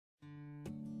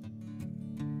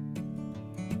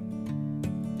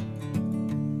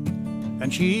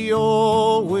and she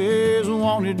always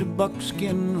wanted a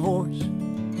buckskin horse,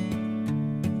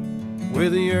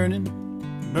 with the yearning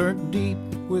burnt deep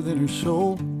within her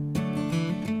soul.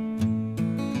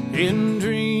 In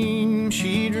dreams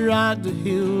she'd ride the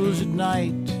hills at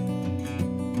night,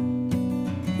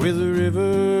 with the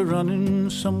river running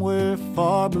somewhere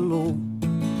far below.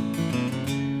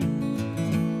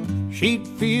 She'd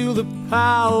feel the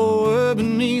power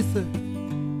beneath her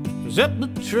as up the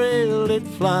trail they'd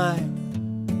fly,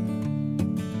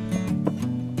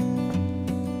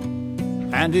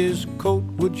 and his coat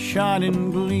would shine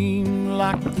and gleam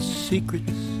like the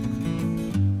secrets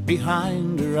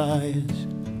behind her eyes.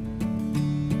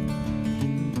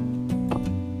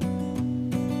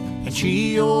 And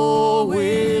she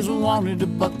always wanted a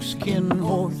buckskin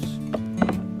horse,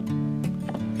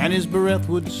 and his breath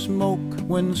would smoke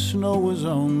when snow was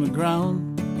on the ground.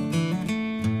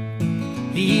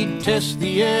 He'd test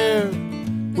the air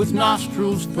with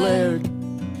nostrils flared,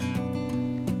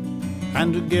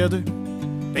 and together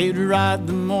they'd ride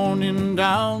the morning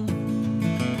down.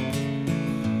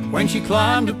 When she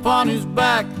climbed upon his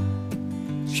back,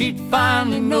 she'd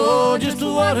finally know just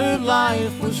what her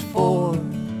life was for.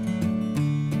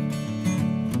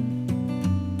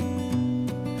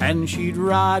 And she'd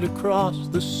ride across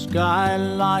the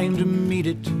skyline to meet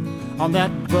it on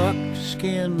that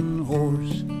buckskin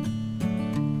horse.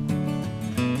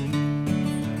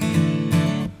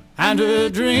 And her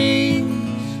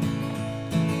dreams,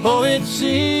 oh, it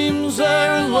seems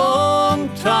they're a long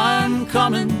time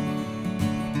coming,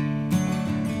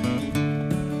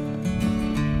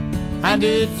 and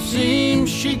it seems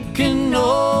she can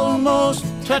almost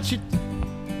touch it.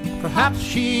 Perhaps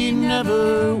she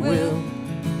never will.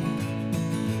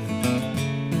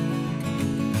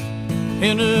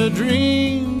 In her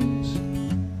dreams,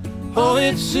 oh,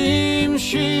 it seems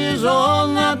she is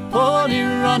on that pony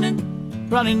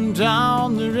running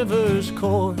down the river's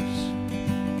course,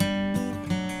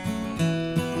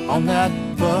 on that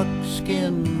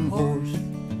buckskin horse.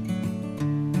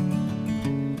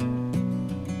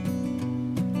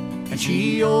 And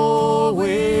she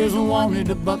always wanted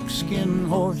a buckskin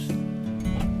horse,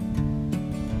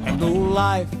 and though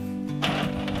life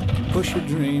pushed her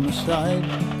dream aside,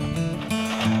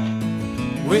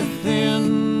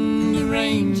 within the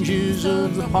ranges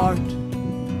of the heart,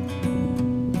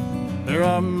 there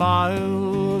are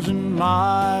miles and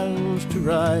miles to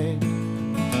ride.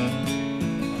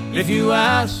 If you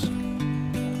ask,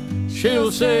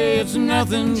 she'll say it's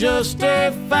nothing, just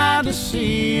a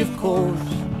fantasy, of course.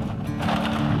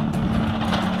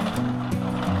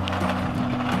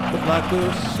 But like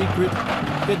a secret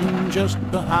hidden just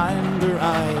behind her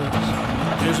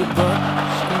eyes, there's a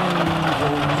buckskin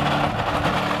horse.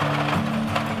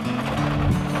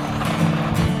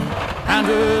 And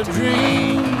her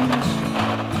dreams,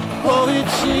 oh, it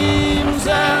seems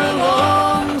they're a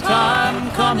long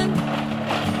time coming,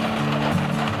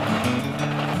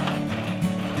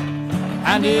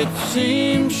 and it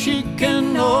seems she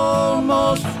can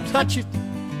almost touch it.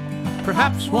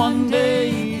 Perhaps one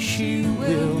day she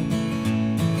will.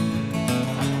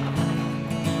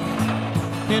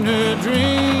 In her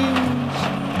dreams,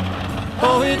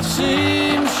 oh, it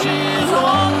seems she's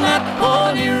on that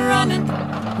pony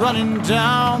running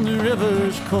down the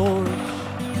river's course,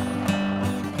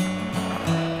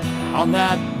 on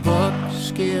that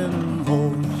buckskin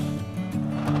horse,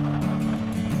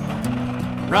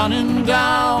 running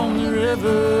down the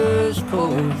river's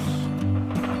course,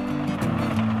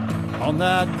 on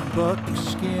that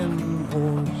buckskin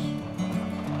horse.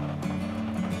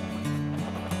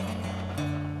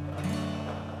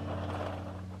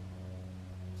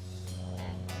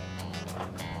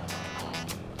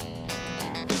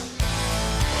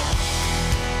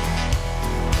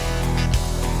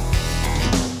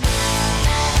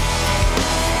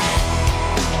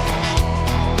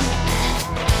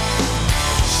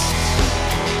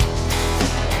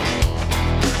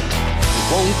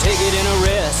 Won't take it in a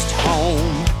rest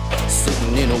home,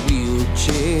 sitting in a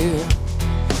wheelchair.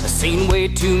 I've seen way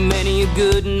too many a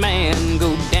good man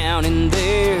go down in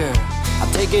there.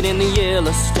 I'll take it in the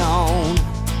Yellowstone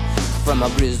from a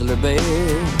grizzly bear.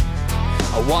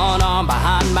 One arm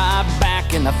behind my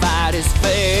back and the fight is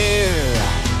fair.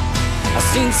 I've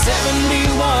seen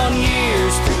 71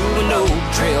 years through an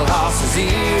old trail horse's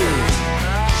ears,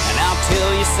 and I'll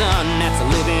tell you, son, that's a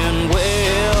living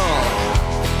well.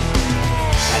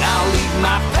 And I'll lead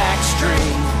my pack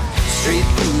straight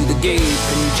through the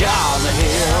gaping jaws of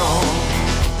hell.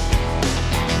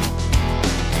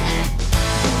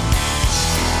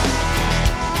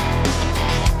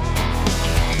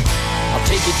 I'll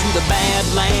take you to the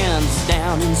Badlands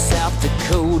down in South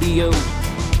Dakota,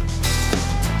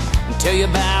 and tell you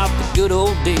about the good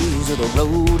old days of the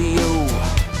rodeo.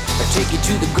 Or take you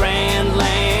to the Grand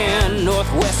Land,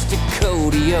 Northwest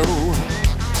Dakota.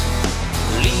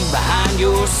 Leave behind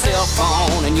your cell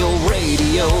phone and your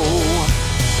radio,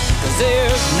 'cause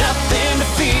there's nothing to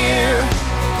fear.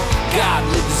 God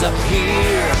lives up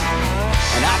here,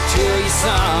 and I tell you,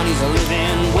 son, he's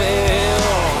living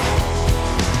well.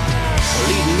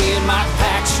 Leading me in my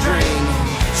pack string,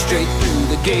 straight through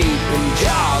the gaping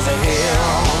jaws of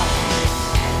hell.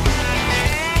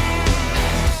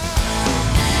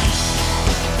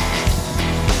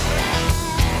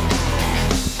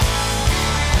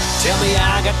 Tell me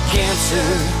I got cancer,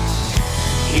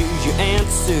 here's your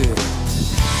answer.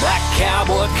 Black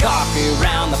cowboy coffee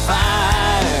around the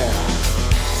fire.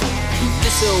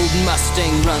 This old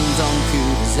Mustang runs on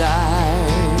pure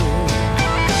desire.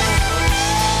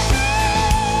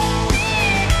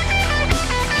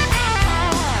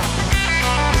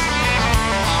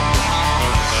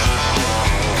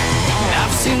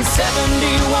 I've seen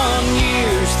 71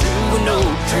 years through an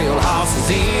old trail horse's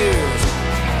ears,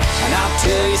 and I'll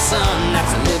tell you, son,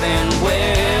 that's living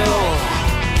well.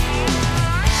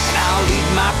 And I'll lead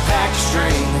my pack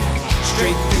string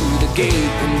straight through the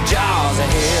gaping jaws of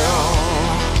hell.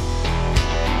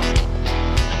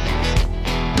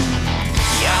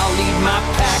 Yeah, I'll lead my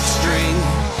pack string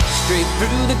straight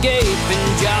through the gaping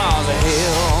jaws of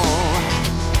hell.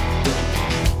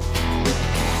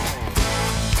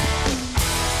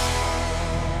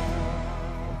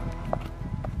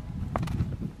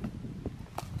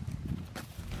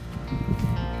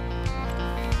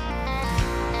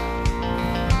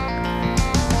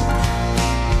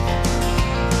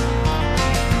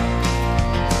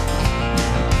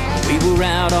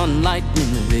 Out on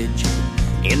Lightning Ridge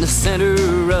in the center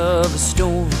of a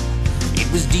storm.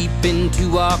 It was deep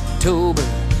into October,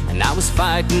 and I was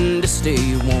fighting to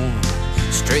stay warm.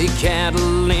 Stray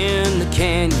cattle in the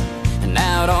canyon and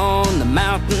out on the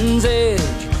mountain's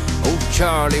edge. Old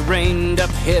Charlie reined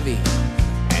up heavy,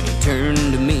 and he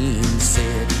turned to me and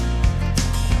said,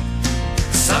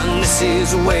 "Son, this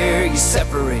is where you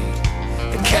separate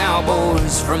the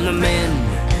cowboys from the men.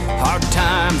 Hard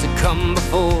times have come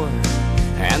before,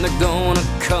 and they're gonna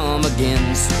come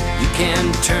again. So you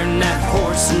can turn that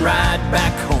horse and ride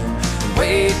back home and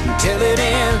wait until it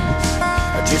ends,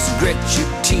 or just grit your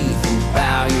teeth and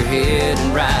bow your head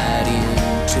and ride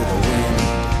into the wind."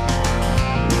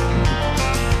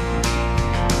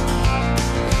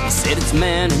 He said it's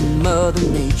man and Mother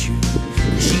Nature,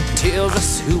 she tells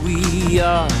us who we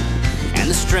are, and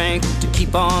the strength to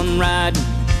keep on riding.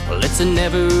 Well, it's a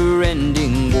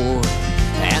never-ending war,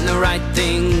 and the right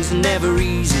thing's never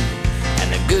easy,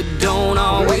 and the good don't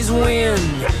always win.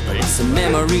 But it's the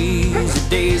memories of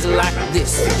days like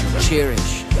this that you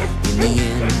cherish in the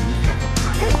end.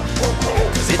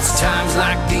 'Cause it's times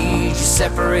like these you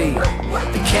separate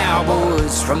the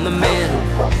cowboys from the men.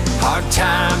 Hard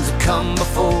times have come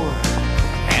before,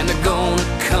 and they're gonna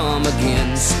come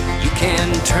again. So you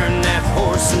can turn that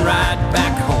horse and ride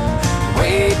back home,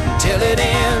 wait until it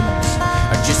ends,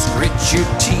 or just grit your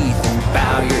teeth and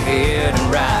bow your head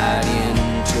and ride